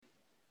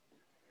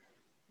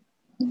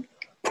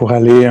pour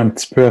aller un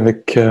petit peu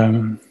avec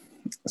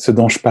ce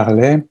dont je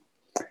parlais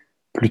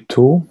plus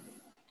tôt,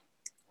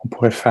 on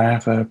pourrait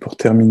faire, pour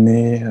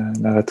terminer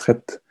la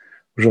retraite,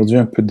 aujourd'hui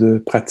un peu de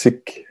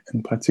pratique,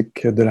 une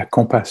pratique de la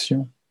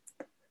compassion.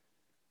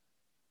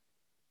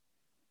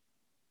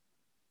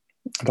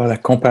 Alors la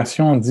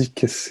compassion, on dit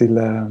que c'est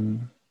la...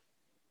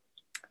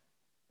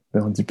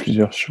 On dit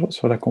plusieurs choses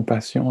sur la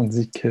compassion. On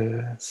dit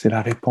que c'est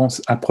la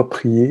réponse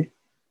appropriée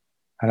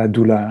à la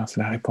douleur,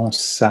 c'est la réponse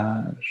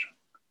sage.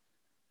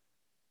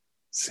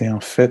 C'est en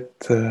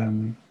fait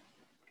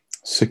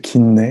ce qui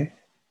naît,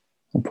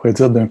 on pourrait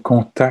dire, d'un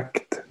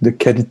contact de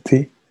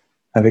qualité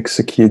avec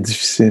ce qui est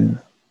difficile.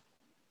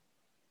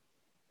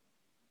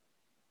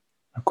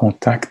 Un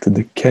contact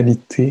de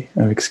qualité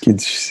avec ce qui est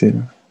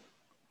difficile.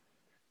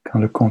 Quand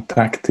le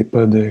contact n'est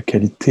pas de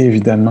qualité,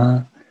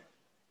 évidemment,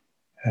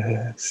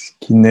 ce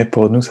qui naît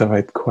pour nous, ça va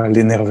être quoi?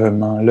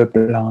 L'énervement, le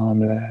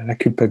blâme, la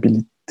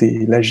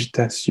culpabilité,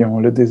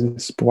 l'agitation, le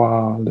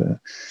désespoir,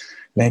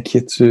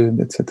 l'inquiétude,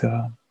 etc.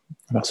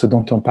 Alors, ce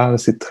dont on parle,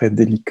 c'est très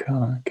délicat,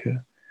 hein,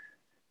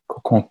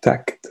 qu'au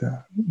contact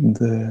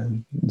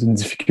d'une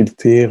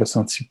difficulté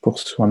ressentie pour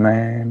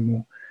soi-même,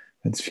 ou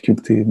la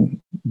difficulté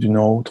d'une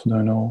autre,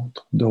 d'un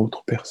autre,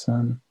 d'autres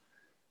personnes,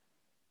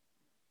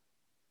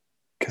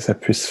 que ça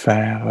puisse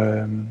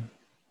faire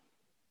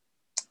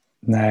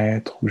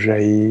naître ou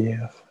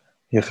jaillir,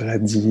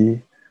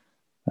 irradier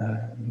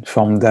une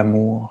forme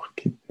d'amour,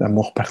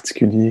 d'amour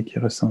particulier qui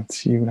est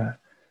ressenti, ou la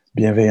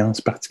bienveillance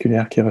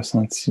particulière qui est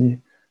ressentie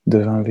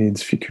devant les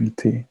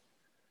difficultés.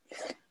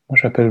 Moi,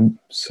 j'appelle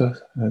ça,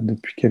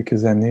 depuis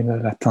quelques années, là,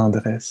 la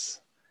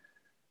tendresse.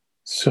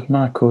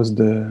 Sûrement à cause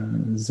de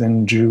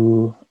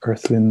Zenju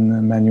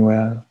Earthlyn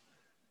Manuel,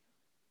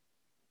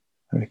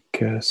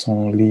 avec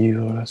son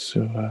livre là,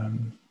 sur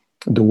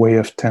The Way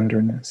of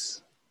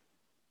Tenderness.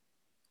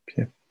 Puis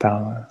elle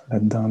parle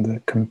là-dedans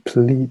de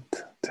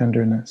complete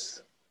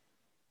tenderness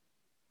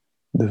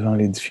devant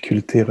les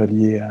difficultés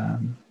reliées à,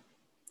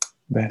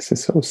 c'est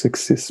ça, au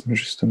sexisme,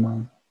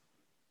 justement,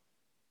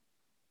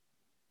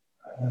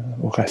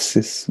 au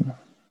racisme,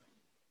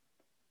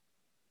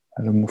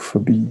 à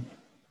l'homophobie.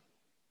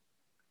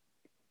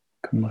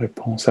 Comme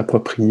réponse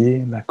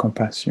appropriée, la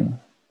compassion,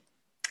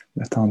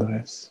 la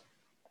tendresse,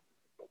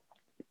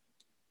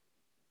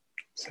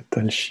 cette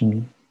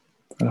alchimie.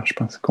 Alors je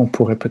pense qu'on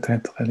pourrait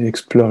peut-être aller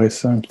explorer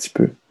ça un petit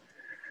peu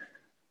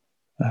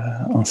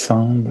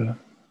ensemble.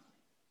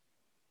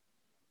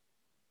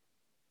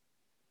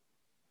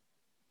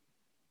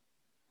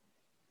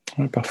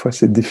 Parfois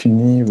c'est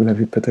défini, vous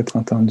l'avez peut-être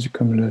entendu,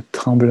 comme le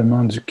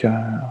tremblement du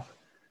cœur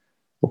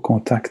au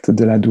contact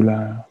de la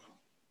douleur,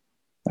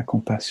 la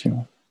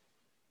compassion.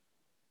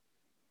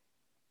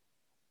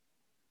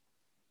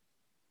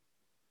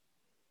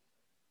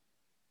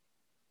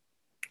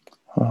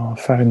 Alors, on va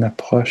faire une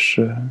approche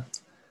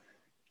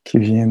qui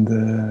vient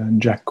de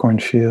Jack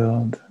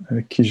Kornfield,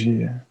 avec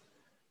qui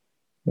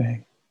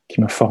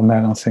qui m'a formé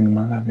à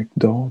l'enseignement avec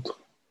d'autres.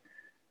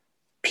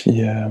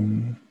 Puis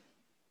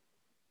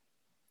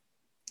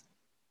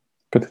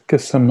peut-être que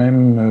ça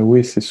même,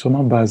 oui, c'est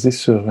sûrement basé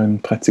sur une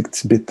pratique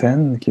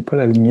tibétaine, qui n'est pas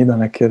la lignée dans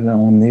laquelle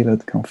on est là,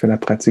 quand on fait la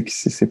pratique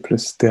ici, c'est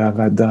plus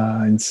Theravada,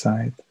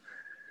 Insight.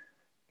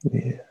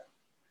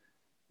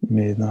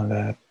 Mais dans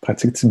la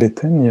pratique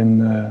tibétaine, il y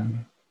a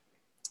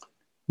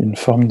une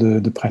forme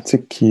de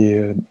pratique qui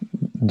est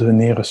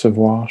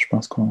donner-recevoir, je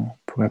pense qu'on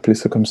pourrait appeler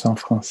ça comme ça en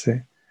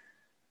français,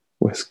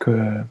 où est-ce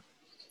que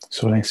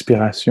sur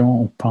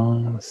l'inspiration, on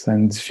pense à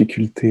une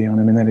difficulté, on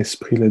amène à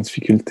l'esprit la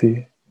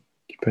difficulté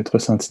qui peut être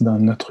ressentie dans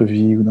notre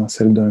vie ou dans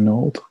celle d'un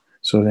autre,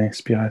 sur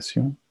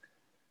l'inspiration.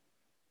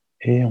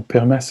 Et on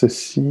permet à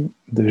ceci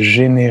de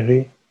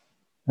générer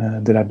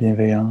de la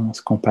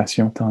bienveillance,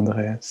 compassion,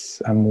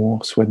 tendresse,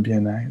 amour, souhait de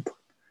bien-être.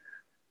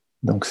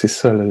 Donc c'est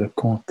ça, le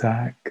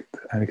contact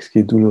avec ce qui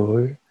est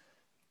douloureux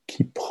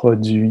qui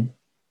produit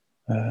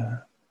de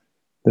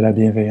la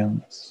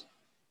bienveillance.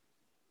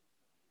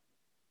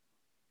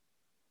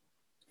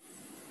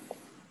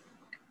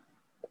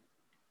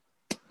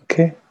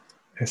 OK,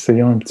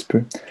 essayons un petit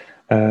peu.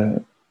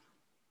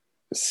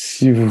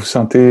 Si vous vous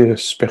sentez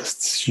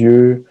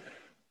superstitieux,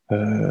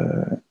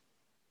 peut-être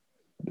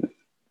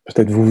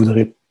vous ne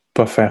voudrez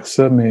pas faire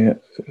ça, mais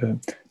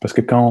parce que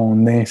quand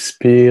on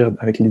inspire,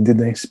 avec l'idée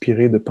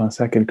d'inspirer, de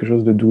penser à quelque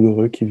chose de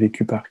douloureux qui est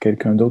vécu par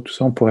quelqu'un d'autre, tout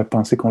ça, on pourrait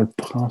penser qu'on le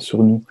prend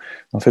sur nous.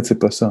 En fait, c'est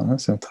pas ça, hein?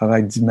 C'est un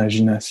travail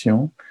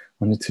d'imagination.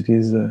 On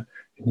utilise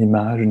une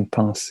image, une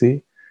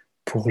pensée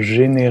pour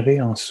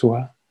générer en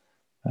soi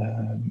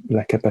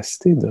la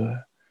capacité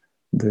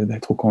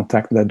d'être au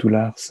contact de la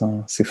douleur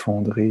sans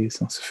s'effondrer,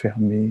 sans se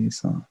fermer,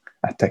 sans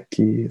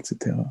attaquer,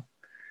 etc.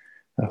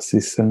 Alors,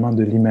 c'est seulement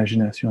de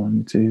l'imagination. On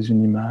utilise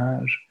une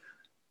image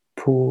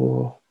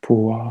pour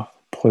pouvoir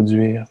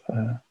produire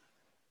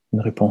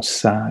une réponse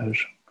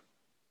sage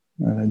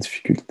à la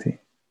difficulté.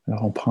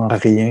 Alors, on ne prend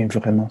rien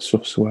vraiment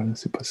sur soi.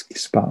 Ce n'est pas ce qui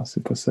se passe, ce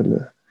n'est pas ça le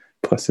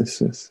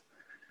processus.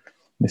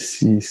 Mais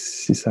si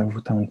ça ne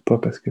vous tente pas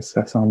parce que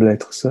ça semble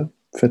être ça,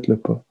 faites-le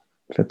pas.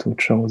 Faites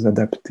autre chose,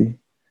 adaptez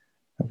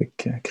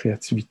avec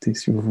créativité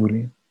si vous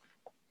voulez.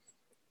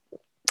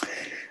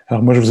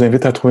 Alors moi, je vous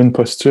invite à trouver une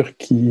posture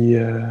qui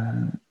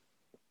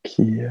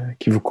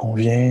vous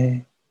convient,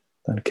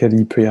 dans laquelle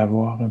il peut y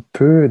avoir un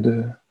peu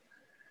de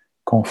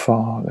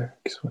confort, là,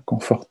 qui soit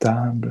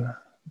confortable,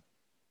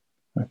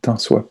 un tant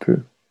soit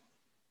peu.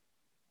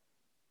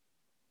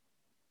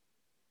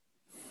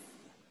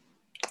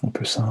 On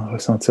peut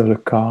ressentir le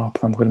corps,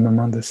 prendre le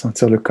moment de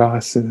sentir le corps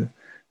à ce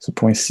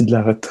point-ci de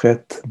la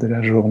retraite de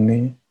la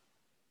journée.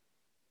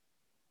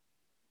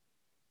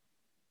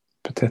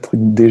 Peut-être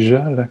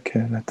déjà là, que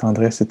la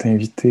tendresse est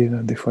invitée.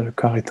 Là. Des fois, le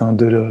corps est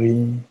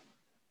endolori,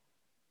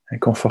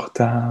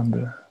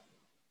 inconfortable.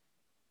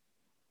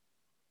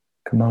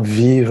 Comment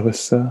vivre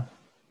ça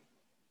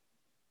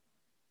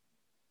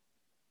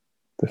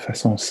de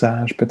façon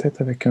sage, peut-être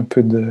avec un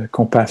peu de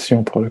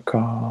compassion pour le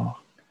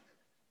corps,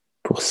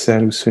 pour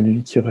celle ou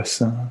celui qui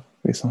ressent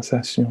les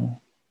sensations.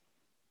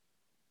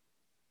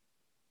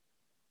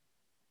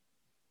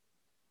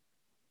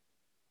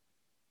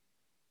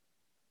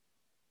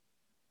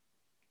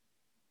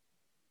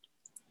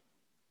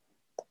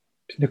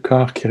 Puis le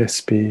corps qui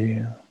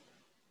respire.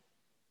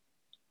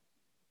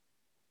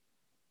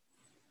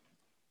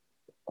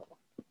 On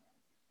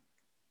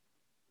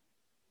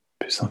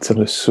peut sentir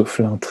le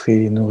souffle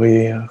entrer,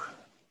 nourrir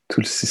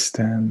tout le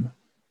système,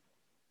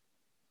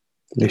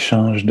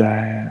 l'échange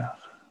d'air,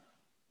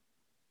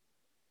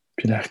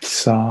 puis l'air qui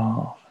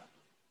sort.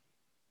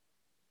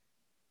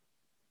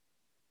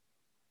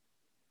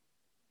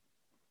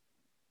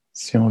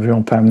 Si on veut,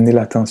 on peut amener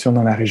l'attention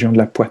dans la région de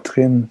la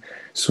poitrine,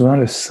 souvent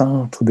le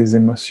centre des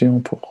émotions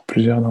pour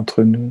plusieurs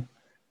d'entre nous,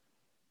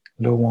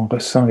 là où on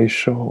ressent les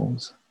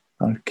choses,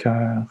 dans le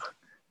cœur,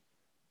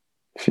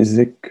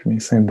 physique mais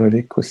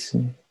symbolique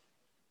aussi.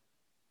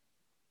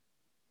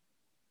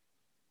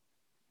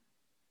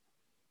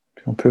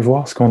 Puis on peut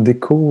voir ce qu'on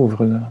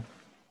découvre là.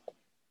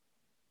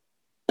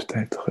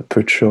 Peut-être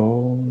peu de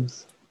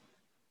choses,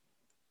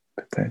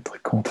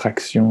 peut-être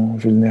contraction,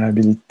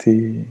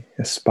 vulnérabilité,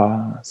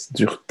 espace,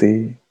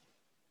 dureté,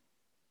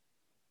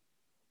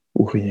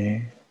 ou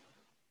rien.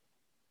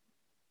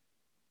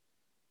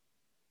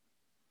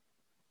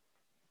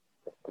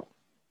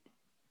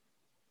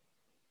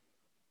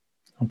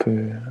 On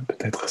peut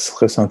peut-être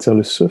ressentir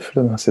le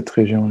souffle dans cette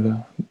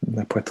région-là,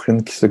 la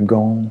poitrine qui se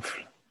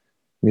gonfle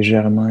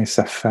légèrement et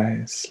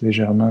s'affaisse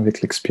légèrement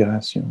avec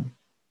l'expiration.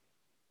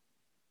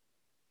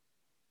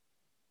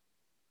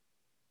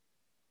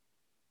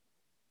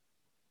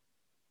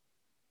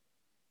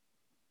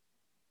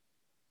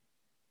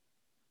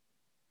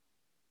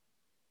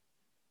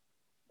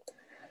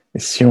 Et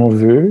si on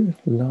veut,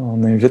 là,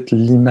 on invite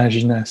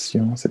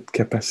l'imagination, cette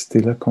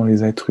capacité-là qu'ont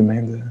les êtres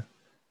humains de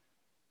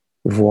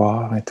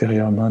voir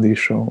intérieurement des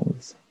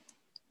choses.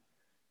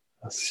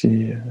 Alors,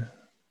 si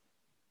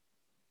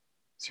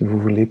vous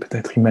voulez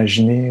peut-être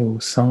imaginer au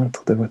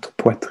centre de votre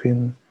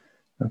poitrine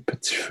un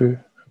petit feu,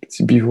 un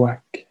petit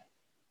bivouac.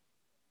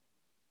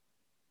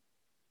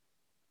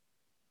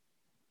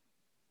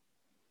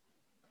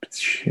 Un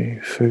petit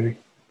feu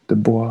de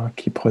bois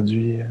qui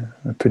produit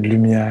un peu de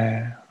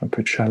lumière, un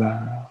peu de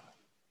chaleur.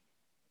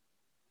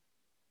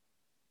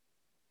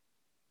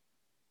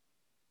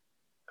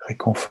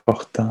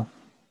 Réconfortant,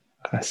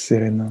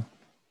 rassérénant,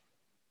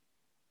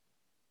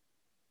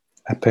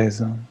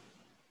 apaisant.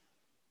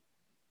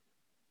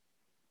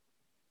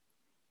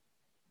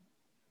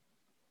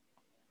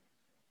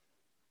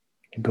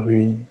 Les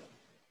bruits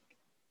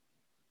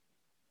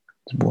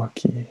du bois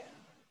qui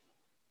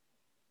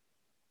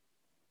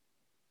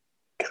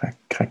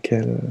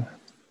craquelle.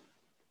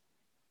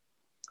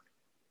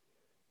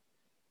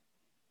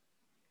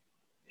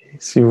 Et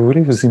si vous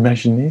voulez vous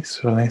imaginer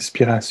sur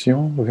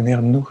l'inspiration,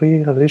 venir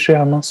nourrir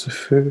légèrement ce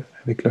feu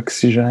avec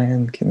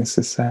l'oxygène qui est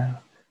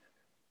nécessaire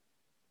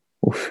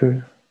au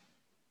feu.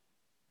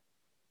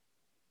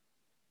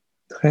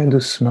 Très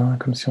doucement,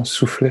 comme si on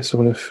soufflait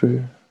sur le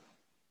feu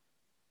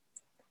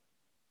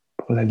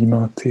pour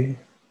l'alimenter.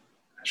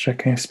 À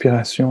chaque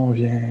inspiration, on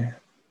vient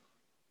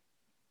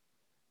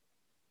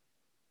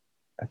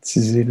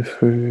attiser le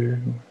feu,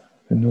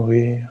 le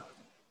nourrir.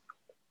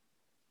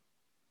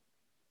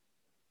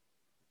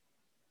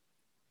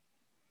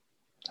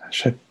 À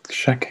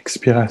chaque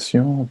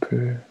expiration, on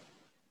peut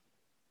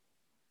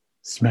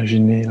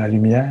s'imaginer la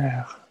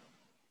lumière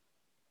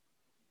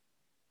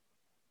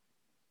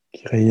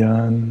qui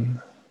rayonne,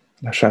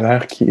 la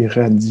chaleur qui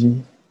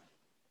irradie.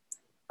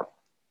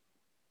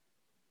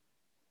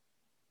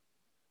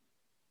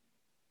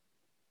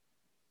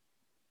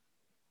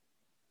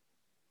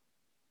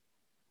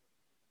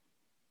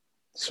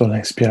 Sur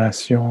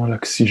l'inspiration,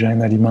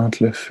 l'oxygène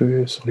alimente le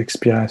feu. Sur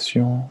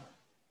l'expiration,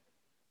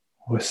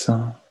 on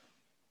ressent,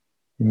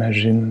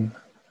 imagine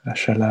la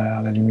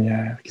chaleur, la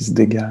lumière qui se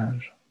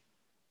dégage.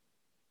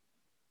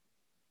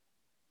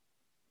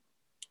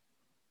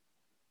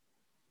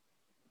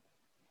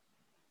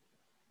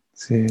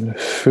 C'est le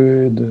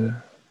feu de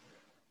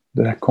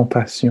la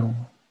compassion.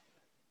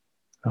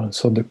 Alors, une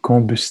sorte de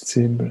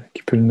combustible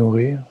qui peut le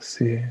nourrir.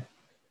 C'est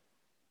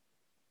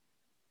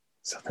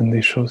certaines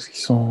des choses qui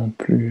sont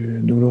plus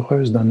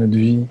douloureuses dans notre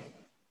vie,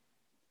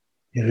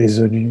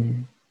 irrésolues,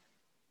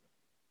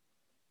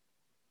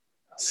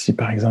 Si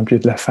par exemple il y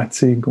a de la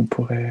fatigue, on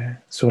pourrait,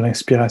 sur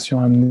l'inspiration,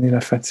 amener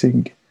la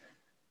fatigue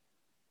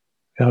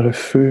vers le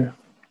feu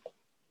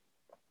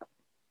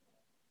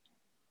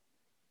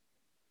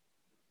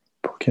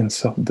pour qu'il y ait une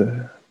sorte de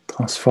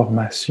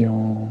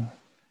transformation.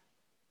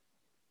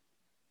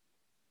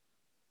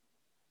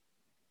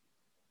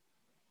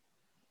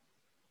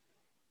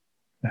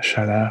 La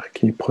chaleur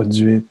qui est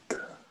produite,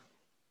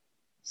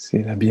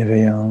 c'est la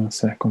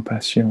bienveillance, la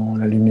compassion,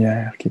 la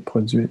lumière qui est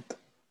produite.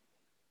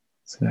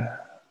 C'est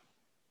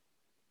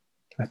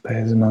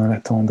l'apaisement, la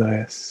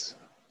tendresse.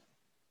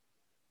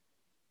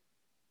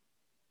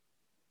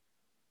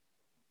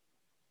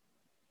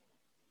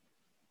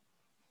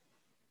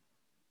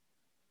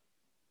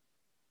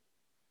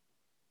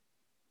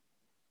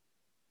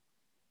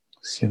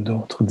 S'il y a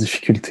d'autres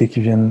difficultés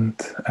qui viennent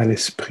à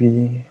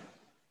l'esprit,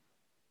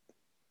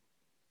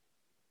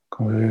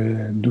 qu'on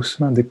veut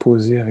doucement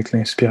déposer avec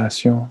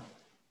l'inspiration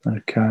dans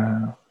le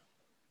cœur,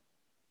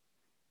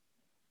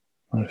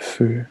 dans le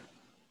feu,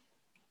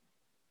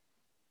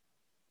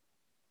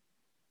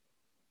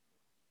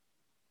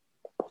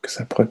 pour que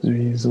ça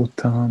produise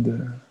autant de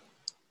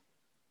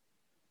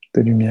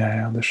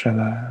lumière, de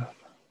chaleur.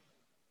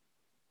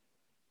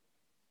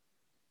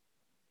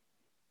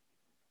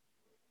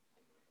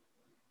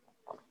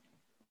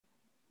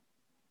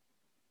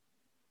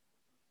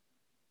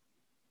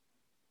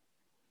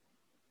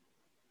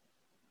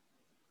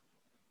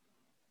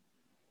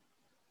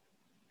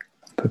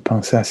 On peut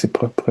penser à ses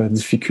propres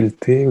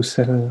difficultés ou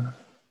celles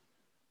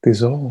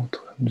des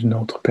autres, d'une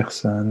autre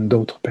personne,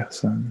 d'autres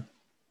personnes.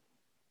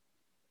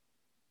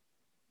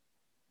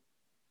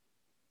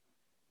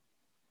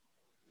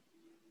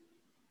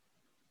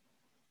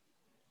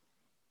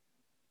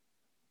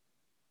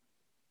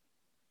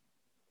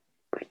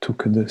 Plutôt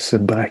que de se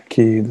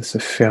braquer, de se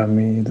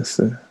fermer, de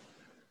se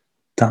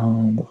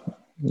tendre,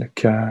 le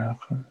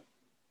cœur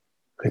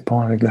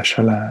répond avec de la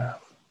chaleur,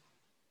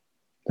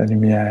 de la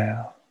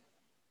lumière,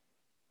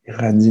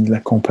 irradie de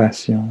la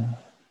compassion.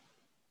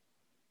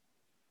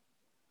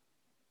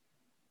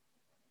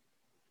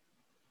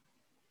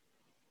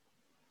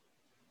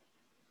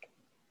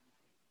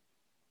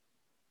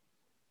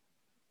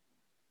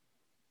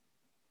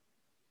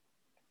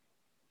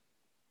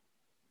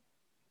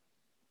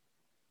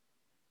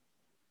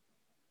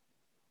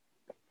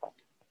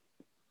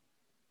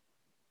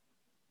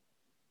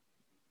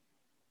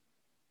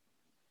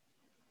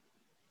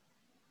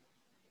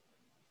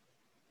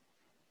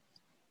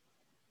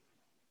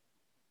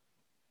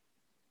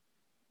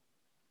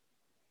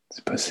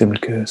 C'est possible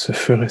que ce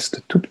feu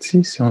reste tout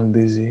petit si on le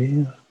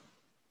désire.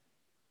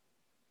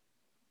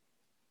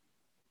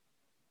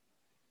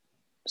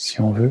 Si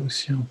on veut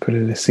aussi, on peut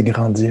le laisser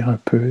grandir un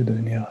peu,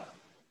 devenir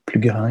plus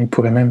grand. Il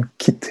pourrait même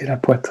quitter la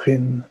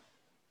poitrine.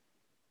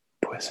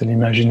 On pourrait se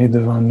l'imaginer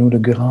devant nous, le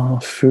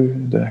grand feu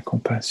de la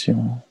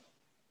compassion.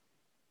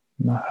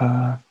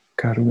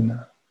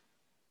 Mahakaruna,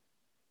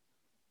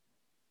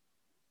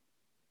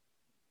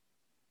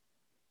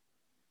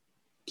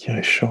 qui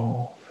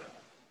réchauffe,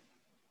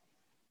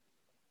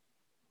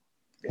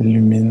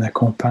 illumine,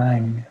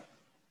 accompagne.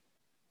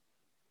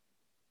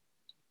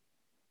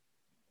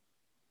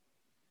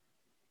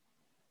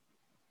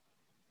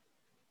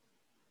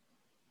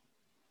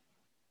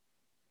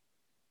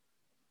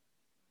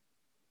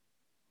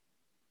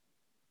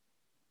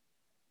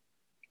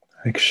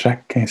 Avec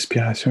chaque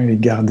inspiration, il est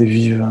gardé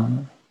vivant.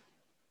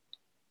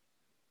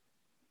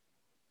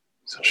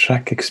 Sur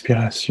chaque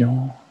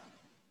expiration,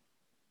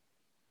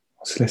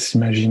 on se laisse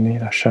imaginer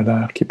la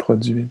chaleur qui est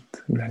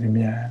produite, ou la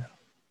lumière.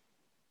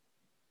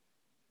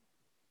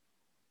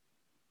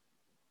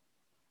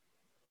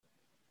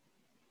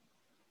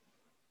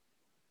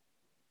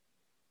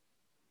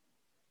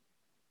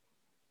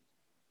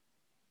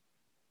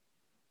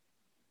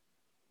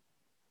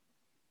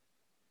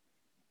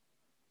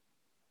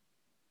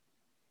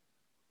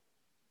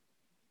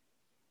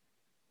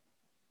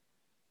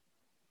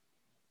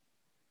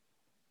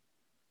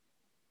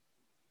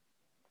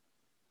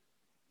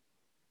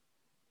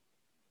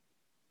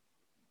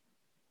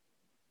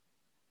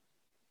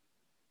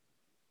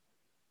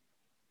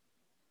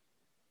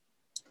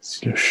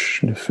 Si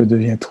le feu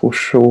devient trop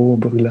chaud,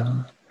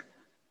 brûlant,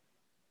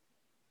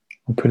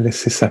 on peut le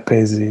laisser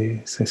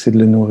s'apaiser, cesser de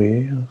le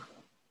nourrir.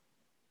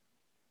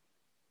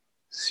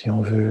 Si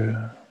on veut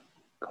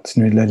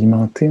continuer de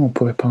l'alimenter, on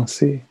pourrait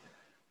penser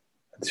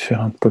à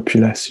différentes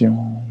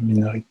populations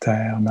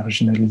minoritaires,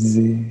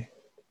 marginalisées,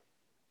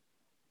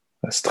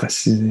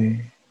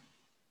 ostracisées,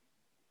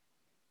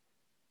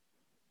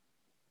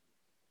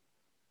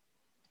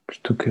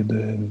 plutôt que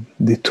de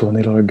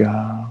détourner le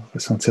regard,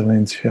 ressentir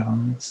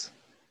l'indifférence,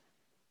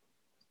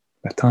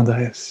 la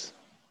tendresse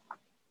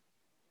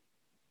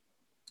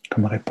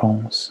comme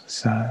réponse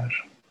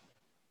sage.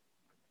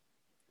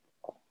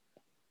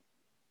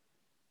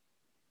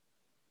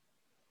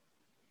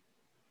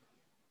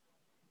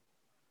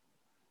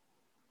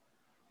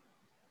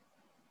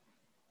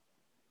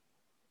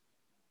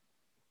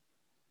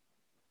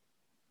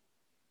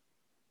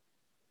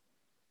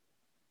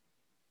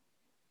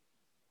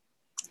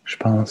 Je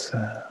pense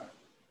à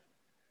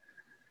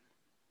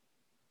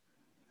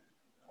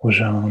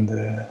gens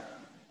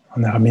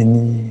en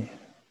Arménie,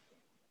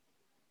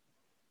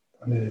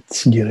 le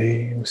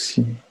Tigré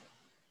aussi.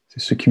 C'est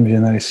ceux qui me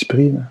viennent à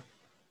l'esprit, là.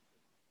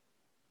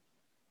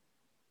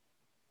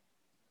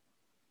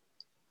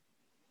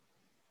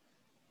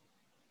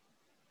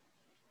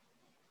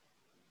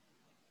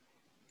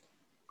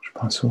 Je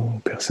pense aux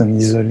personnes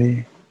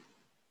isolées,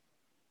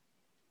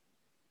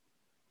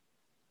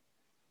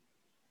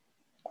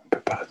 un peu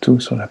partout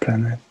sur la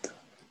planète.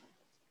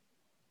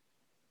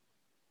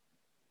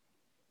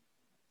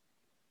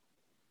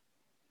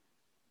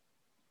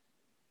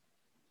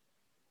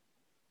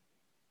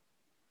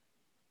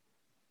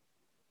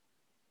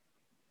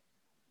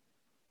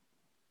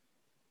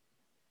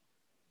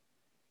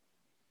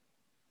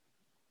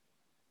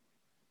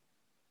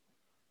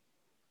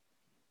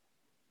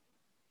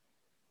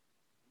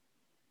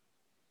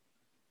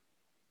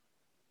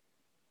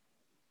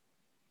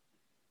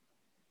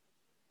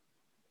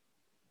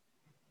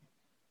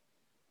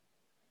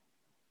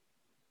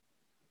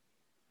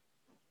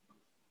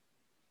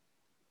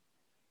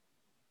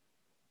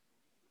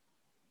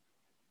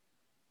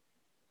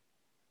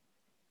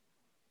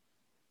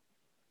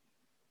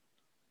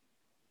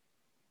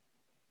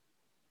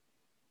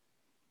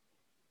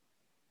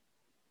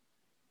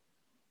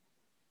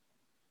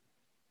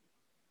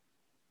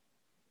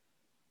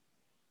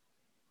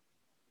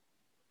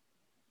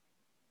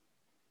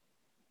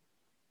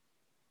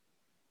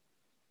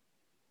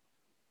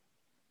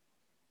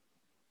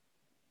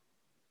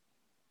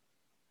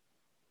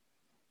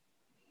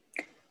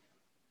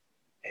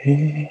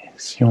 Et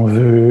si on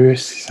veut,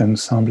 si ça nous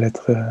semble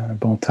être un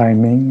bon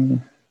timing,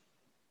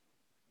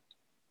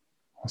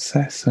 on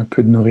cesse un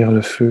peu de nourrir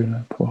le feu là,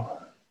 pour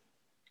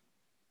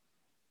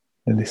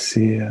le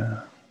laisser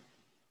un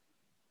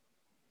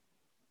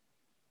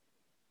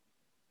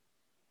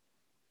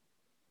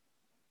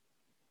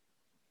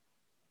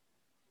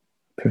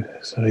peu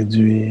se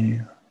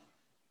réduire,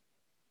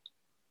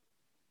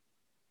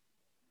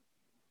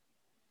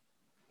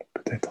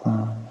 peut-être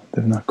en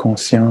devenant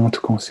consciente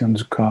ou consciente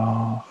du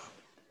corps,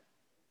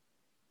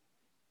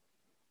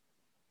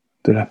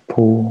 de la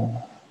peau,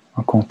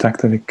 en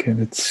contact avec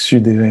le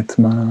tissu des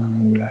vêtements,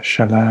 ou la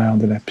chaleur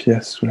de la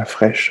pièce, ou la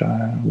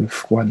fraîcheur, ou le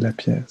froid de la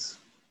pièce.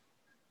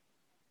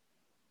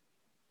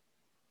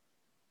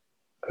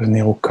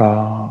 Revenir au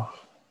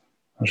corps,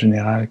 en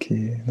général, qui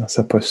est dans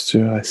sa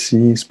posture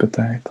assise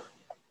peut-être.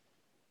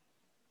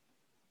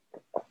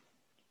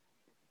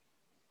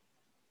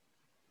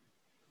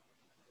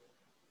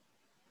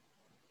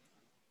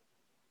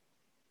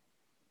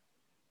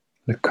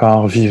 Le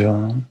corps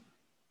vivant,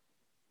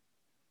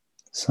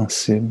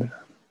 sensible.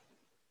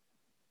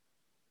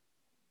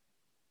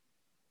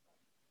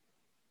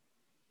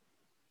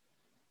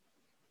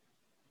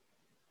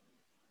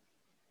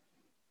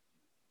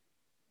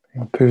 Et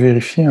on peut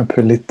vérifier un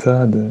peu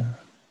l'état du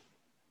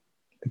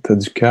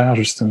cœur,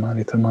 justement,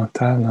 l'état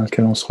mental dans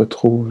lequel on se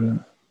retrouve.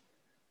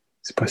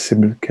 C'est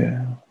possible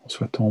qu'on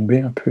soit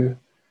tombé un peu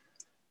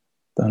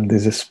dans le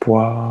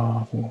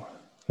désespoir ou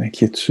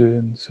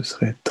l'inquiétude. Ce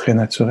serait très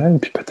naturel,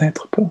 puis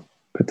peut-être pas.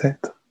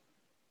 Peut-être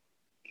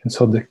qu'il y a une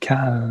sorte de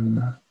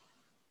calme,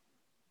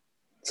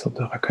 une sorte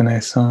de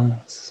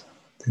reconnaissance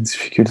des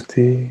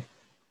difficultés,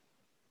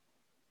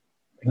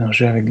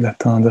 mélangée avec de la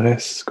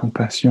tendresse,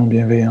 compassion,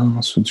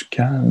 bienveillance ou du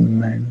calme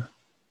même.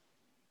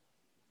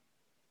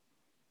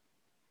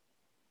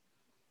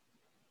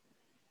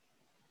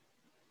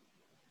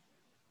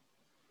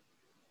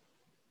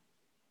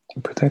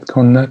 Peut-être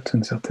qu'on note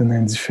une certaine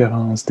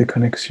indifférence,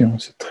 déconnexion,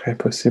 c'est très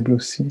possible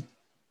aussi.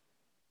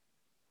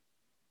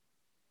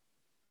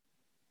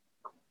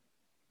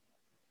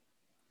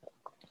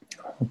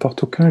 On ne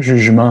porte aucun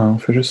jugement, on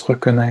fait juste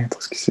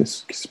reconnaître ce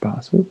qui se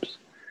passe. Oups,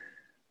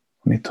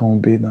 on est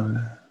tombé dans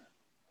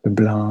le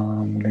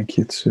blanc ou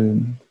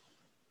l'inquiétude.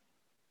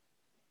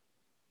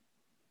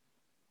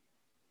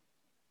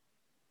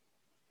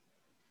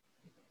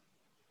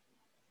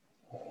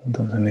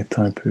 Dans un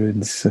état un peu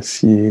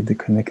dissocié,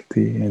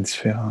 déconnecté,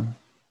 indifférent,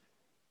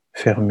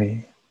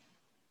 fermé,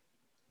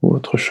 ou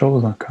autre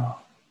chose encore.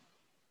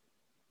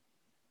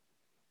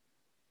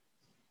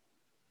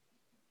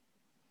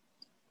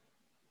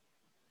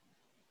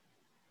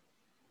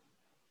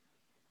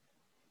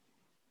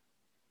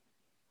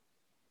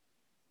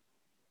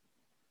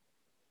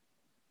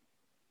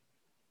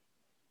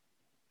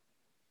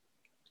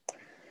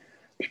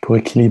 Puis pour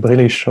équilibrer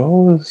les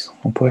choses,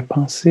 on pourrait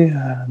penser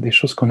à des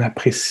choses qu'on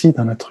apprécie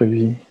dans notre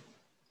vie.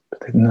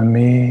 Peut-être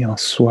nommer en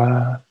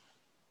soi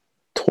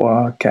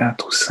 3,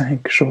 4 ou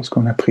 5 choses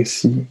qu'on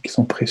apprécie, qui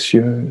sont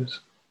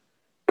précieuses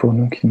pour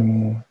nous, qui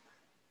nous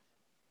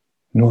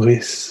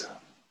nourrissent,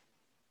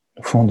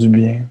 nous font du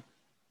bien,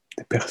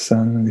 des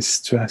personnes, des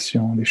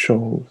situations, des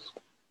choses.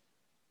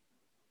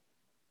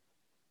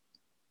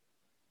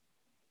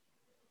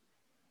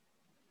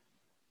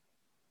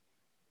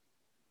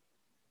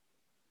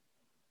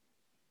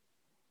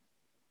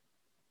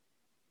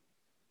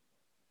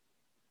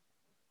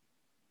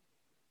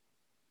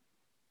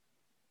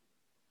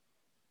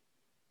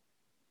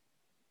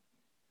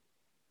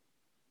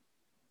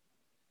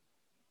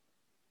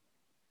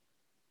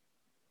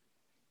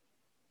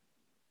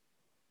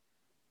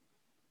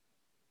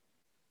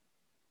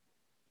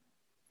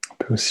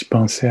 peut aussi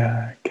penser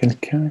à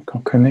quelqu'un qu'on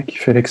connaît qui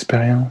fait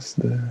l'expérience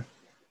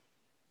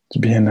du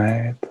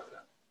bien-être,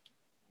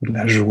 de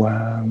la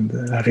joie, de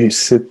la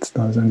réussite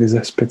dans un des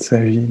aspects de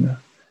sa vie. Là.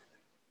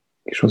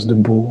 Quelque chose de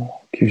beau,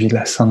 qui vit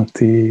la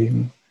santé,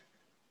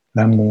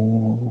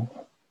 l'amour.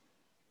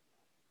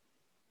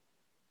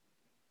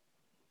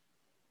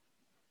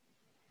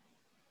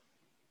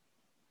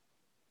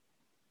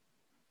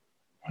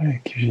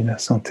 Ouais, qui vit la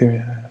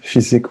santé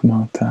physique ou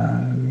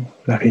mentale,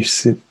 la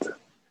réussite.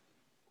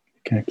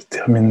 Quelqu'un qui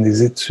termine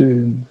des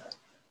études.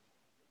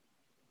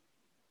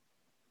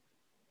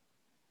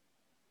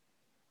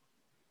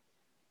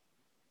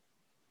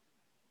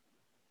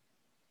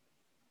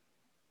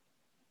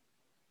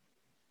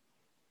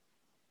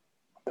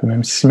 On peut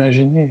même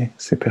s'imaginer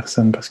ces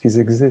personnes, parce qu'ils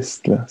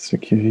existent, là, ceux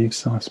qui vivent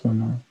ça en ce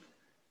moment.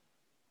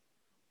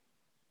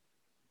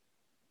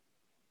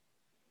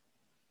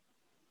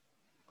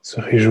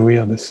 Se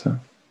réjouir de ça,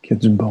 qu'il y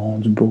a du bon,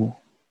 du beau.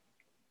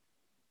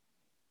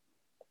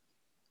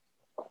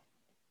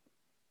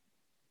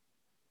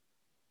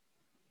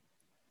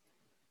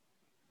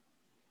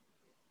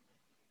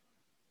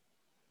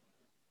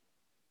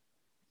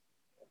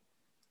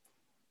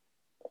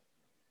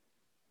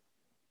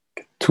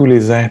 Que tous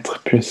les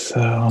êtres puissent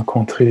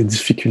rencontrer les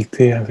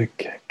difficultés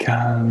avec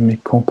calme et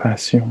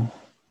compassion.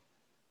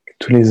 Que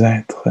tous les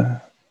êtres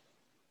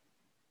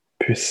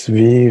puissent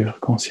vivre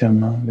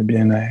consciemment le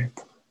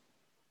bien-être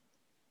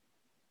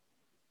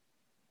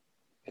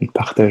et le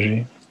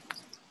partager.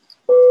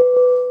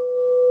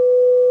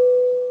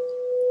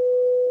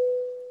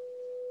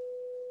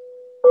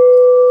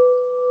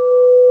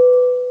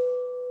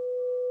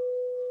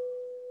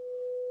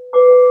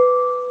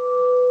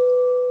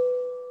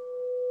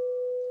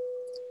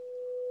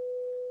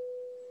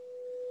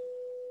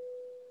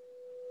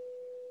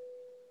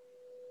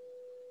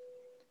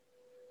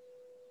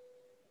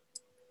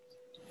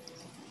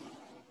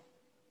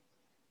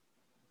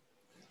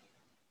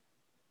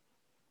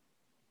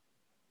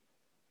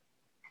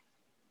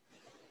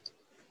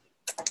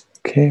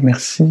 OK,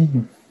 merci.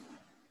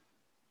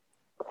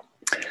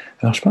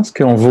 Alors, je pense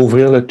qu'on va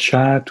ouvrir le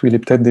chat, ou il est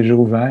peut-être déjà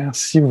ouvert.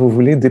 Si vous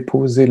voulez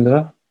déposer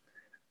là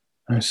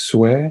un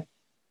souhait,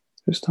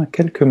 juste en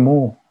quelques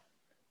mots,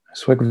 un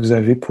souhait que vous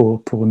avez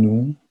pour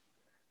nous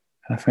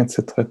à la fin de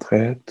cette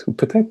retraite, ou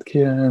peut-être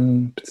qu'il y a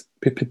une petite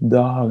pépite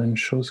d'or, une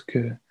chose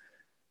que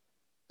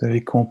vous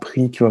avez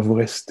compris qui va vous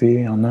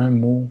rester en un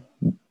mot,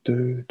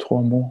 deux,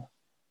 trois mots,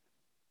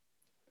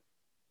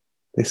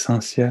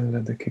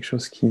 essentiel de quelque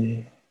chose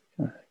qui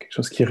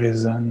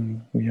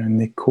résonne, où il y a un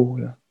écho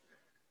là.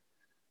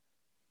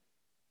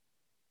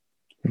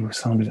 Il vous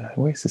semble,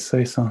 oui, c'est ça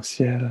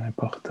essentiel,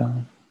 important.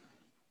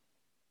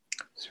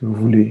 Si vous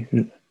voulez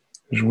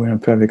jouer un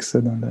peu avec ça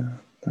dans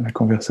la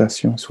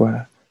conversation,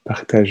 soit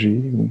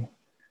partager ou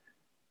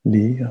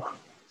lire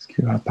ce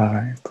qui va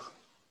apparaître.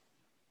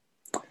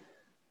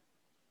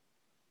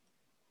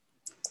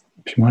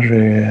 Puis moi, il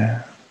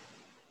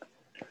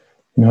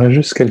me reste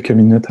juste quelques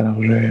minutes,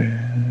 alors je vais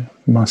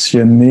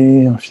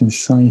mentionner en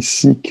finissant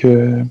ici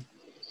que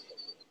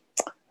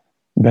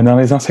dans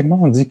les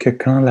enseignements, on dit que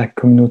quand la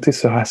communauté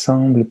se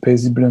rassemble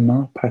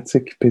paisiblement,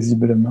 pratique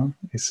paisiblement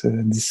et se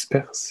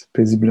disperse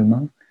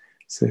paisiblement,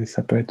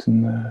 ça peut être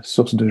une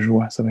source de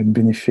joie, ça va être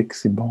bénéfique,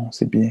 c'est bon,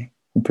 c'est bien,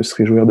 on peut se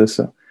réjouir de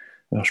ça.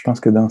 Alors je pense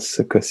que dans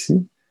ce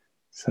cas-ci,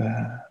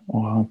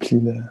 on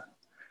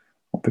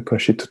peut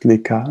cocher toutes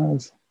les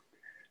cases,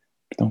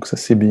 donc ça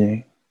c'est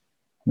bien,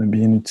 on a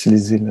bien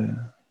utilisé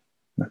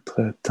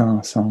notre temps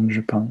ensemble, je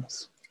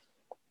pense.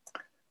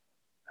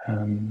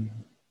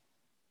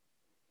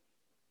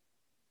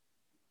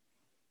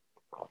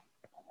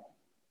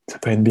 Ça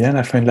peut être bien à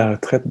la fin de la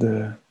retraite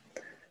de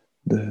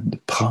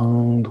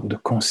prendre ou de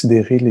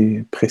considérer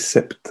les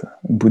préceptes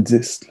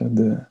bouddhistes là,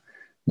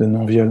 de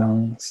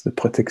non-violence, de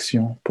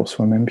protection pour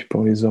soi-même et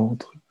pour les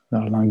autres.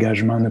 Alors,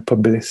 l'engagement à ne pas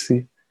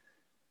blesser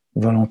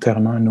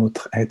volontairement un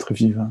autre être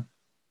vivant.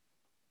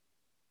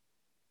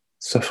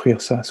 S'offrir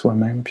ça à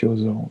soi-même puis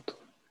aux autres.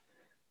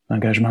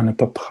 L'engagement à ne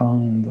pas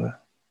prendre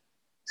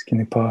ce qui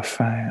n'est pas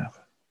offert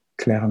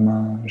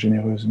clairement,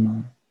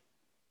 généreusement.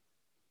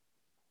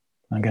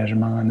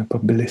 L'engagement à ne pas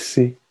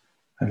blesser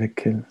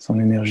avec son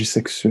énergie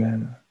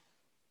sexuelle.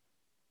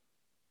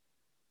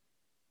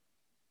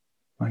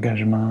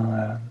 L'engagement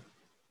à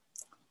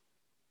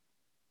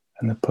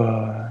ne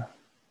pas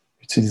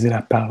utiliser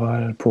la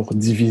parole pour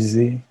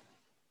diviser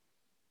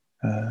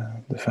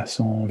de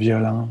façon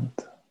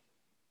violente,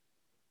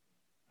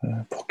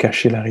 pour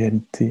cacher la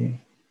réalité,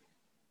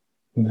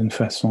 ou d'une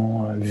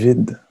façon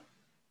vide,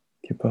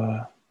 qui n'est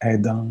pas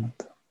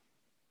aidante.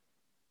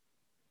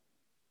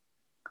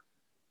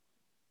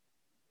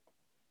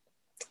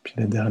 Puis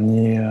le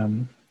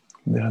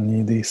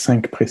dernier des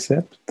 5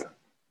 préceptes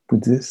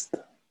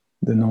bouddhistes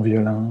de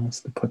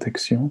non-violence, de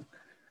protection,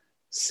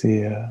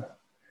 c'est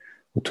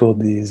autour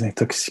des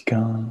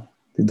intoxicants,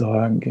 des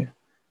drogues,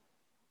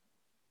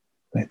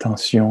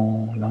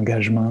 l'intention,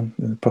 l'engagement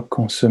de ne pas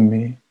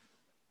consommer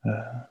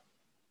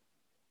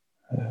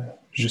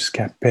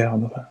jusqu'à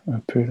perdre un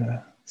peu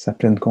sa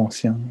pleine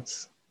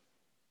conscience.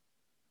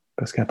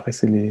 Parce qu'après,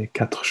 c'est les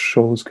 4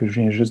 choses que je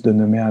viens juste de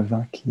nommer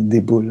avant qui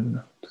déboulent.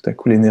 Là. Tout à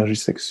coup, l'énergie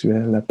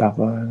sexuelle, la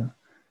parole.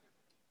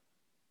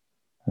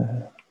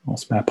 On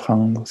se met à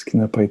prendre ce qui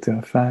n'a pas été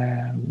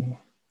offert, ou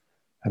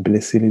à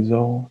blesser les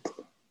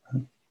autres.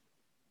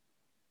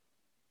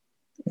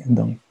 Et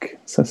donc,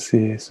 ça,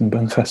 c'est une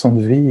bonne façon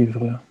de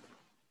vivre.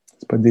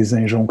 C'est pas des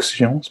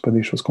injonctions, c'est pas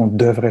des choses qu'on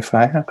devrait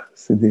faire,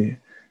 c'est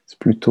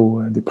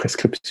plutôt des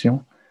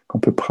prescriptions qu'on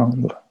peut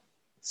prendre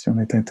si on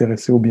est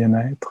intéressé au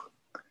bien-être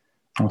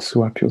en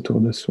soi puis autour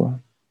de soi.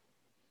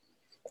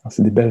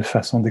 C'est des belles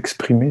façons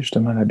d'exprimer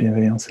justement la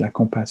bienveillance et la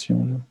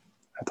compassion là,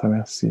 à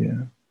travers ces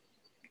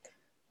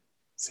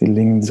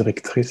lignes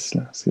directrices,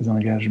 là, ces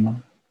engagements.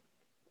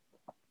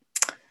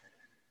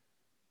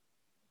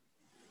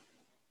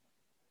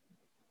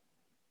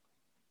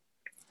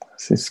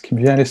 C'est ce qui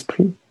me vient à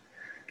l'esprit.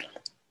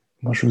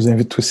 Moi, je vous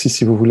invite aussi,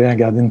 si vous voulez, à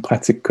garder une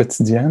pratique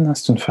quotidienne.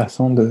 C'est une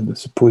façon de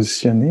se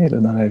positionner là,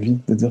 dans la vie,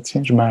 de dire,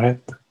 tiens, je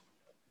m'arrête.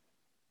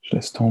 Je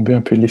laisse tomber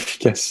un peu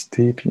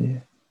l'efficacité, puis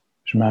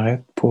je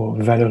m'arrête pour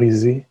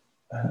valoriser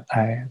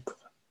être,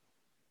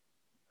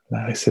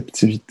 la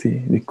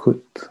réceptivité,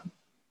 l'écoute,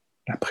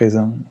 la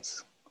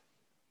présence.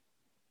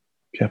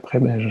 Puis après,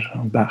 ben,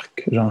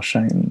 j'embarque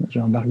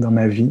dans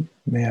ma vie,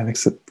 mais avec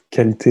cette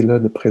qualité-là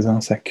de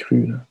présence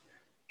accrue, là,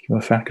 qui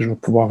va faire que je vais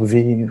pouvoir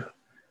vivre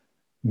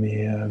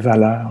mes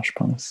valeurs, je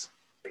pense.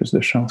 Plus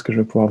de chances que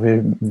je vais pouvoir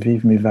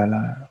vivre mes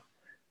valeurs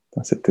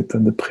dans cet état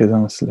de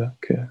présence-là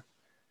que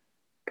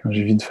quand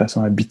je vis de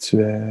façon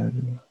habituelle,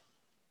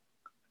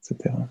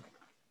 etc.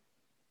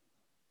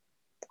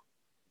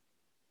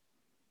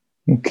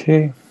 OK.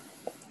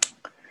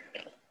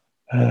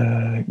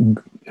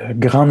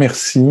 Grand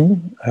merci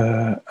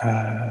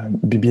à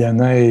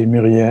Bibiana et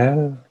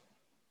Muriel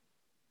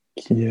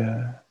qui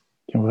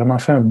ont vraiment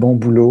fait un bon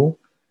boulot.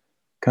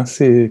 Quand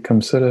c'est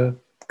comme ça, là,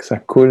 que ça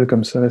coule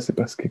comme ça, c'est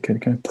parce que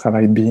quelqu'un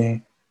travaille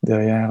bien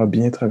derrière, a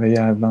bien travaillé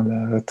avant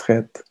la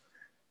retraite,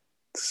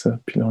 tout ça.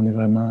 Puis là, on est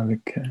vraiment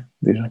avec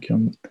des gens qui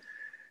ont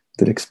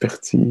de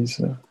l'expertise,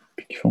 là,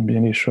 puis qui font bien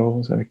les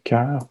choses avec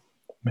cœur.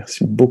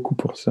 Merci beaucoup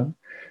pour ça.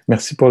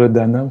 Merci pour le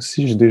Dana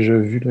aussi. J'ai déjà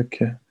vu là,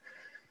 que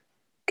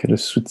le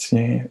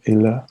soutien est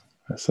là.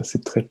 Ça,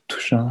 c'est très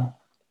touchant.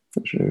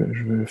 Je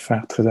veux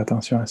faire très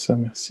attention à ça.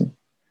 Merci.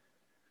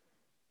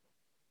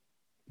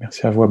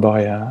 Merci à Voix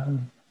Boréale.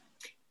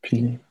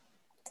 Puis,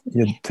 il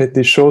y a peut-être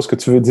des choses que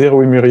tu veux dire.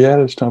 Oui,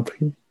 Muriel, je t'en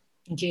prie.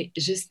 OK.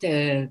 Juste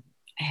qu'il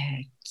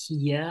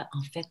y a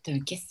en fait un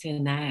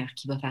questionnaire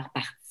qui va faire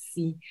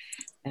partie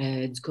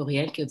du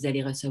courriel que vous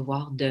allez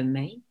recevoir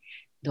demain.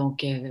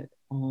 Donc,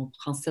 on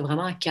prend ça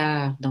vraiment à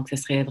cœur. Donc, ce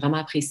serait vraiment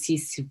apprécié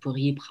si vous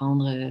pourriez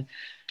prendre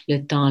le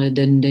temps là,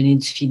 de nous donner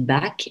du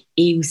feedback.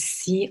 Et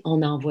aussi,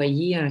 on a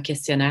envoyé un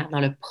questionnaire dans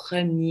le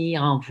premier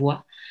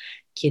envoi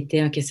qui était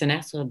un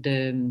questionnaire sur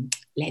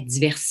la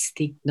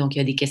diversité. Donc, il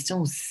y a des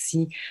questions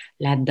aussi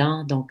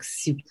là-dedans. Donc,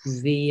 si vous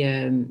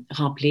pouvez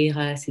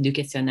remplir ces 2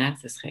 questionnaires,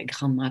 ce serait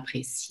grandement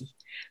apprécié.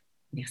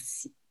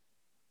 Merci.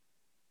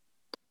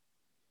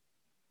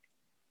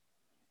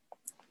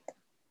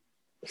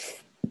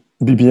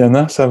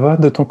 Bibiana, ça va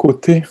de ton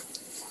côté?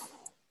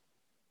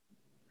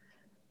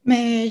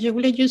 Mais je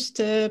voulais juste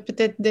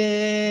peut-être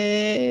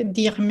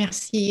dire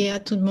merci à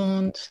tout le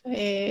monde.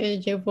 Et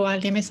je vois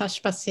les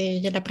messages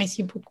passer, je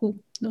l'apprécie beaucoup.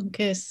 Donc,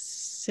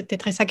 c'était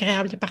très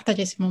agréable de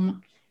partager ce moment.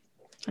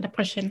 À la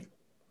prochaine.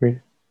 Oui,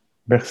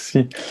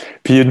 merci.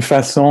 Puis, il y a une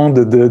façon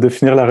de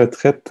finir la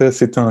retraite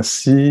ces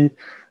temps-ci.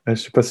 Je ne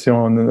sais pas si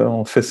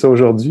on fait ça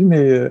aujourd'hui,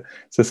 mais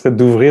ce serait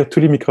d'ouvrir tous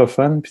les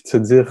microphones puis de se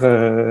dire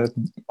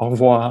au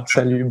revoir,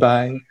 salut,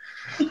 bye.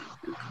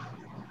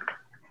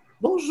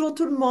 Bonjour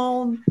tout le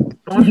monde.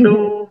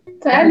 Bonjour.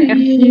 Salut.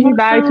 Merci.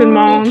 Bye tout le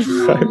monde.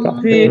 Bye,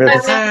 bye.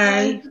 Merci.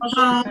 Bye.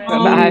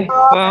 Bye. Bon.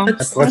 À la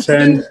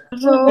prochaine.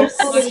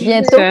 Merci.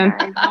 Bientôt.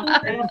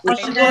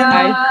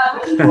 Bye.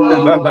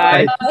 Bye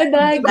bye. Bye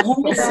bye.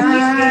 Gros bisous.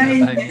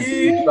 Bye.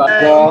 Bye.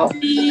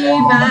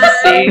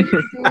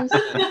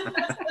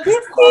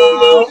 Merci.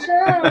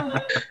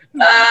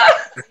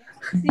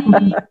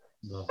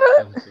 Bon,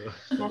 comme ça.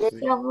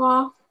 Merci, au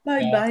revoir.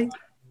 Bye bye.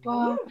 Au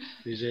revoir.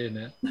 C'est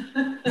gênant.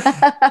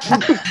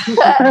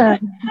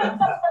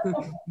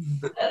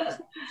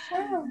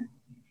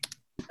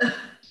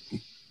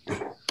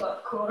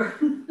 Popcorn.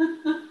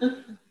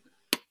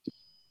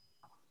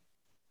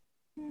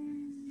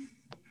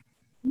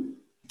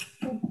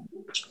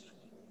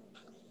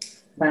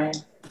 Ben.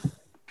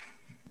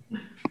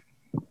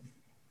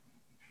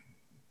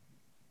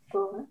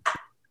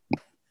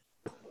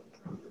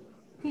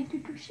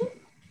 T'es-tu touché?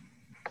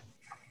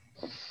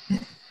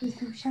 T'es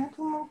touché à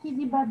tout le monde qui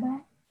dit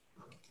bye-bye?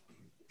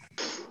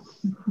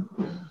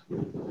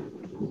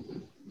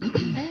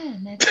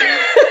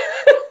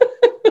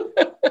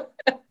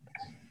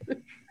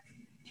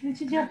 Tu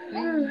veux-tu dire?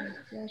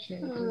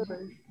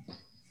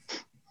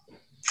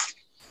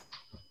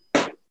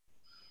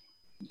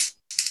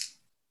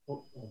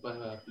 Oh, mon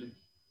père a appelé.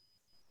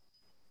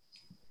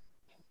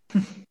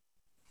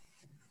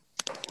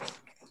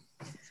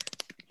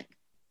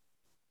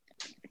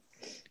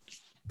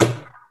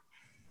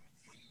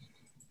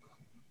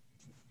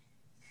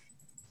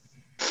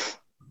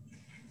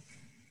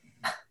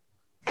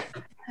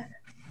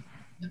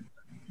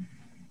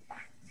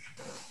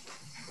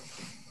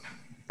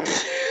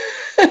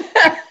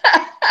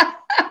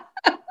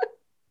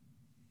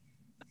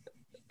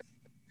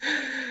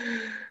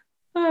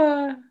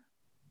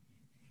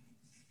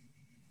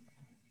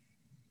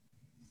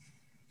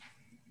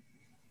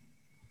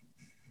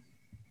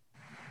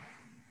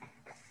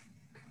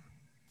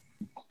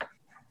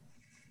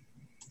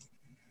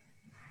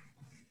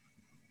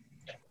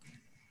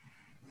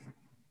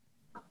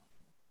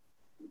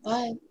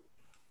 Ouais.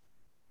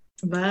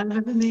 Bye,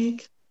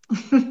 Véronique.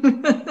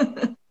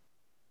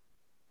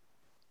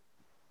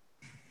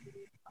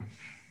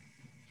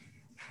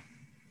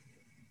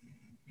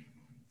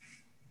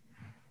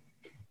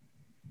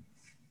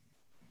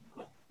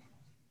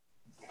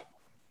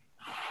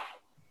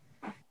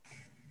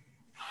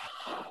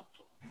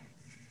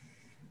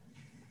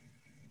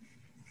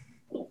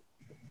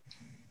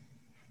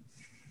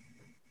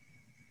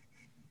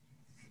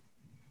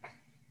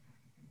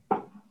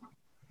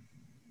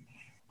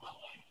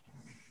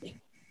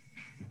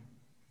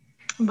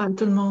 Bye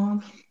tout le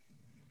monde.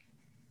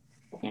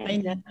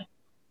 Bye.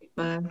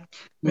 Bye.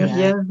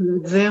 Muriel, je veux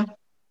dire,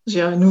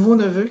 j'ai un nouveau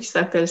neveu qui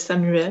s'appelle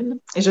Samuel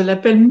et je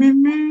l'appelle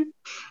Mumu.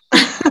 Tu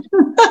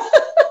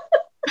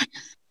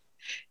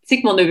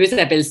sais que mon neveu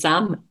s'appelle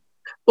Sam.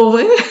 Pour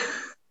vrai?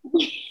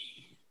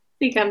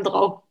 C'est comme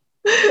drôle.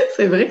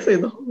 C'est vrai que c'est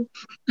drôle.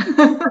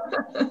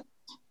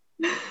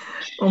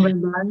 Bon,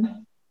 ben, bye.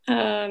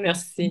 Ah,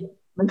 merci.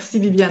 Merci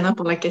Viviana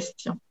pour la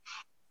question.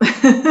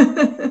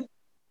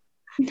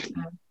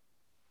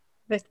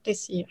 Avec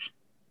plaisir.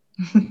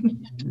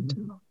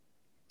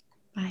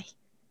 Bye.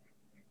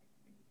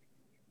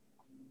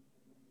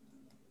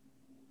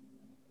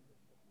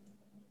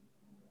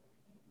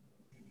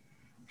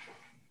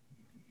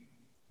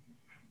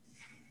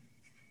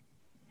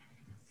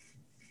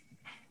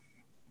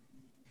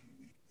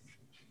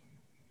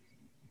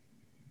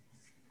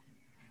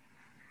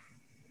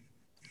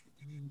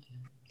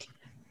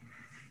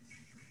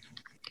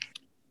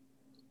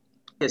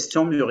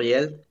 Question,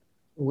 Muriel.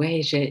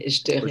 Oui,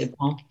 je te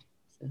réponds.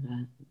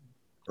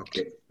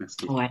 OK,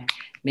 merci. Ouais.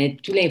 Mais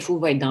toute l'info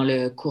va être dans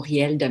le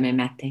courriel demain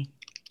matin.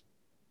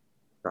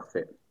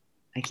 Parfait.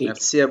 OK.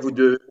 Merci à vous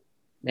deux.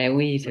 Ben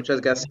oui, c'est Muchas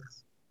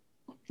gracias.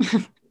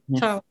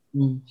 Ciao.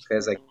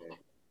 Très agréable.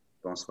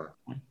 Bonsoir.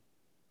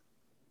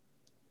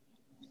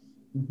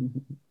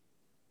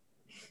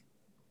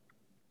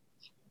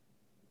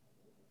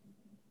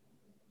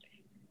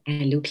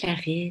 Allô,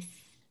 Clarisse.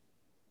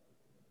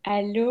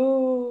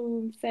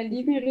 Allô,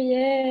 salut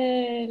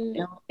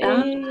Muriel.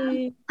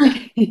 Hey.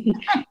 Je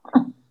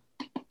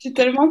suis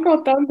tellement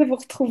contente de vous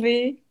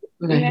retrouver.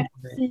 Ouais.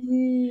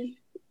 Merci.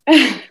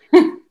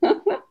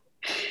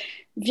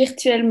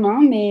 Virtuellement,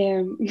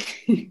 mais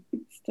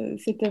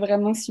c'était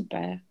vraiment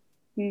super.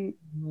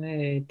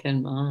 Oui,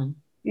 tellement.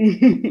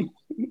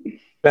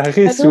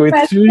 Clarisse, Allô, où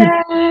es-tu?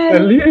 Pascal.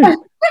 Salut!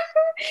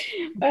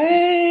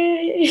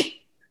 Ouais.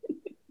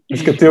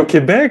 Est-ce que tu es au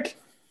Québec?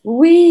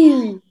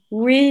 Oui,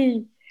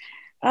 oui.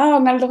 Ah,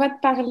 on a le droit de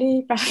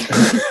parler.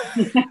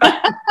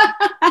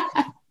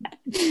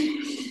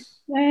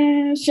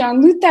 Je suis en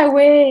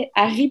Outaouais,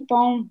 à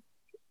Ripon,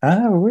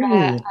 Ah oui!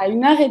 à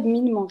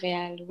 1h30 de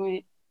Montréal.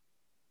 Ouais.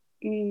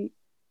 Mm.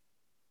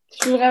 Je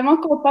suis vraiment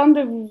contente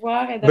de vous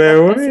voir et Ben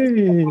d'avoir passé ce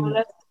oui!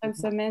 moment-là cette fin de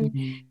semaine.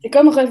 C'est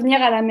comme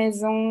revenir à la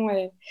maison.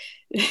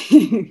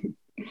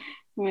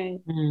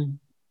 Ouais.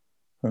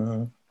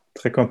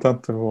 Très content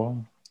de te voir.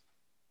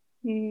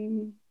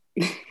 Mm.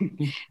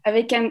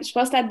 Je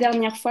pense la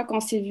dernière fois qu'on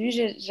s'est vu,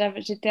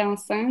 j'étais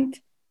enceinte.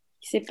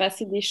 Il s'est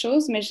passé des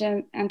choses, mais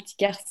j'ai un petit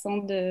garçon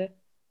de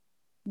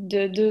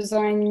 2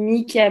 ans et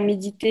demi qui a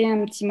médité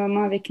un petit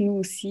moment avec nous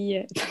aussi.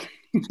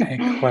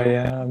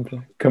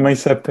 Incroyable. Comment il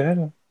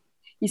s'appelle?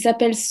 Il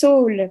s'appelle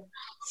Saul.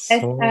 Saul.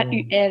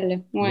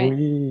 Saul. Ouais.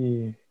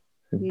 Oui,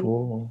 c'est Mm.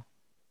 beau.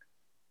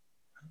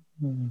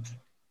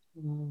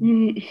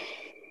 Mm.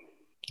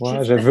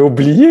 Ouais, j'avais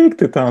oublié que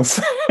tu étais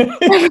enceinte.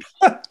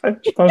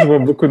 Je pense que je vois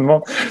beaucoup de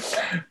monde.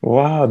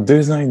 Wow,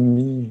 2 ans et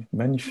demi.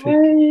 Magnifique.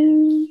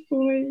 Oui,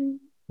 oui.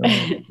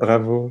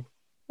 Bravo.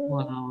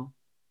 Wow.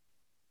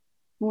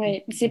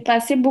 Ouais. Il s'est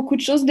passé beaucoup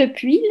de choses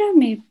depuis, là,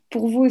 mais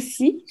pour vous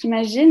aussi,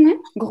 j'imagine, hein?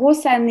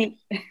 Grosse année.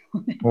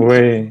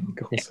 Oui,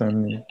 grosse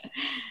année.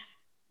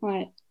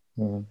 Ouais.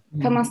 Ouais.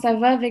 Comment ça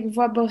va avec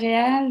Voix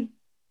boréale?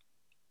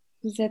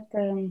 Vous êtes...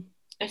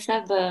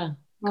 Ça va,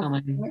 quand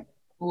même. Ouais.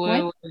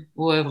 Ouais, ouais,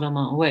 ouais,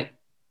 vraiment, ouais.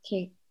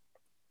 OK.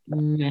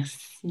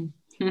 Merci.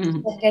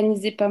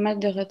 Organiser pas mal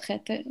de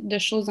retraites, de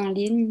choses en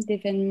ligne,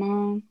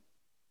 d'événements,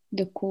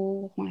 de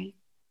cours, ouais.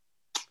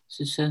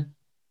 C'est ça.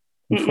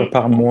 Une fois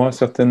par mois,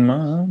 certainement,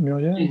 hein,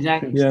 Muriel?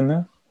 Exact.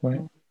 Juliana? Oui.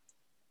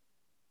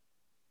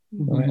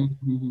 Ouais.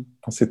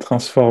 On s'est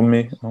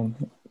transformé. On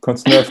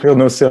continue à offrir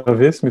nos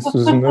services, mais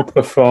sous une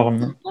autre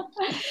forme.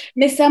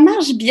 Mais ça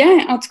marche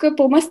bien. En tout cas,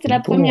 pour moi, c'était la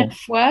Bon. première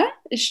fois.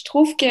 Je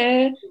trouve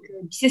que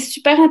c'est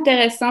super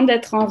intéressant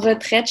d'être en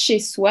retraite chez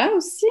soi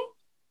aussi.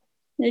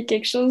 Il y a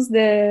quelque chose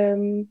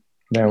de,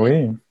 Ben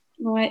oui.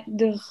 ouais,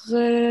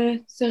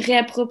 se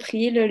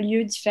réapproprier le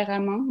lieu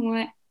différemment.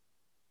 Ouais.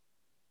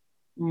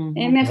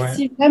 Et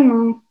merci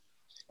vraiment.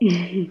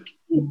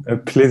 Un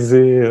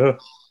plaisir.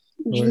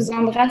 Je Ouais. vous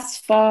embrasse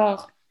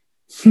fort.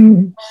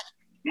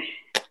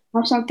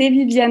 Enchantée,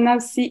 Viviana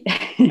aussi.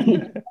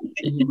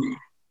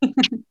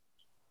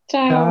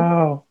 Ciao.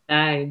 Ciao.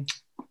 Bye.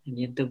 À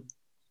bientôt.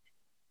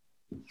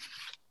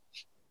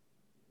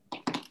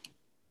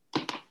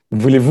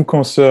 Voulez-vous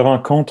qu'on se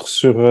rencontre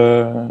sur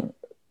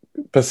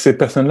Parce que ces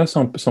personnes-là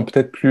sont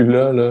peut-être plus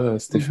là,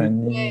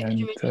 Stéphanie, Ouais, je vais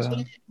Anita. juste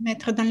les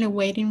mettre dans le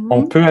waiting room.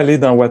 On peut aller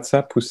dans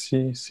WhatsApp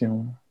aussi si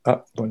on...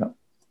 Ah, voilà.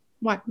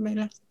 Ouais, mais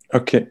là.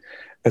 OK.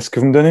 Est-ce que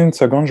vous me donnez une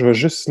seconde? Je vais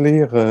juste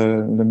lire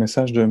le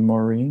message de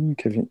Maureen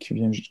qui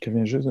vient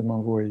juste de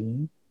m'envoyer.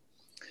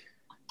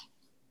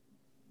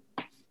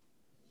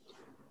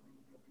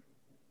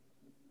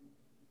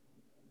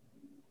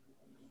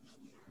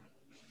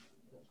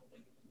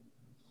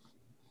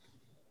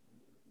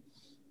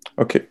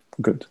 OK,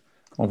 good.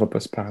 On va pas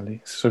se parler.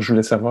 C'est ça que je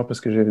voulais savoir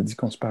parce que j'avais dit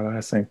qu'on se parlerait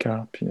à 5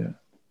 heures, puis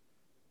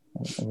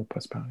on va pas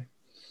se parler.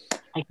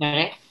 Elle est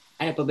correcte.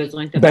 Elle n'a pas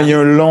besoin de te Ben, il y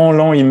parler. a un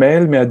long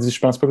email, mais elle dit, je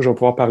pense pas que je vais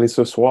pouvoir parler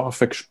ce soir,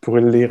 fait que je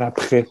pourrais le lire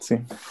après, tu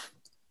sais.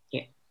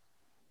 OK.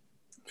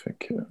 Fait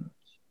que...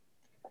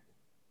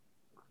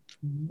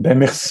 Ben,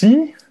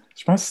 merci.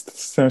 Je pense que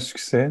c'est un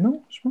succès,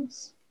 non? Je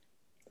pense.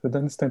 Ça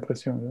donne cette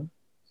impression-là.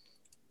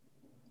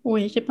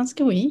 Oui, je pense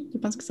que oui. Je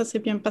pense que ça s'est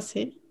bien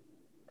passé.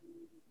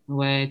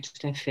 Ouais,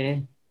 tout à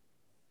fait.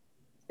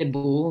 C'est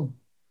beau.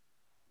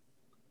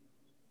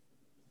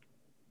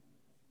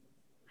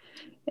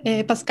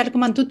 Et Pascal,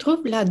 comment tu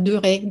trouves la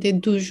durée des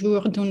 12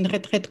 jours d'une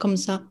retraite comme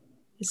ça?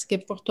 Est-ce que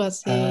pour toi,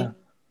 c'est...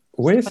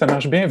 Oui, ça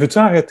marche bien. Veux-tu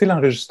arrêter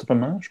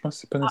l'enregistrement? Je pense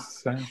que c'est pas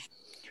nécessaire.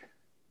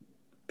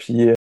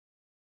 Puis...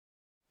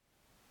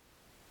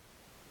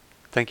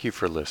 Thank you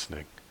for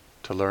listening.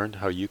 To learn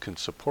how you can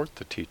support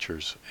the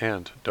teachers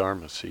and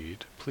Dharma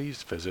Seed,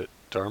 please visit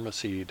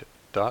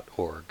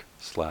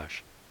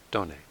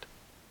dharmaseed.org/donate.